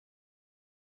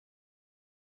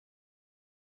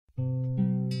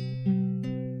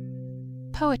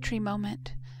Poetry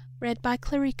Moment, read by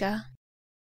Clarika.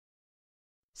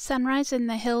 Sunrise in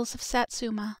the Hills of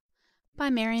Satsuma, by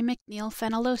McNeil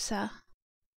Fenollosa.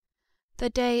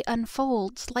 The day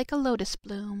unfolds like a lotus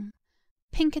bloom,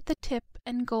 pink at the tip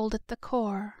and gold at the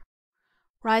core,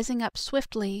 rising up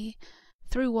swiftly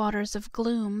through waters of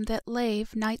gloom that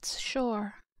lave night's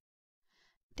shore.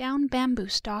 Down bamboo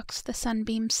stalks the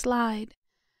sunbeams slide,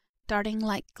 darting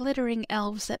like glittering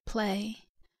elves at play,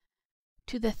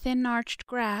 to the thin-arched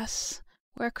grass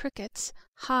where crickets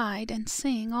hide and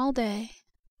sing all day.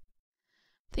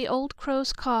 The old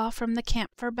crows caw from the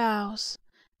camphor boughs;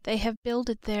 they have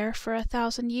builded there for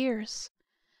 1,000 years.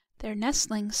 Their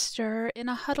nestlings stir in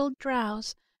a huddled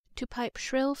drowse to pipe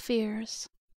shrill fears.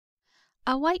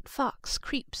 A white fox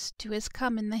creeps to his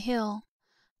come in the hill;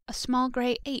 a small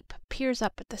gray ape peers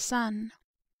up at the sun.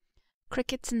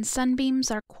 Crickets and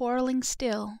sunbeams are quarreling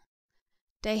still.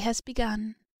 Day has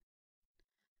begun.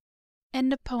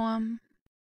 End of poem.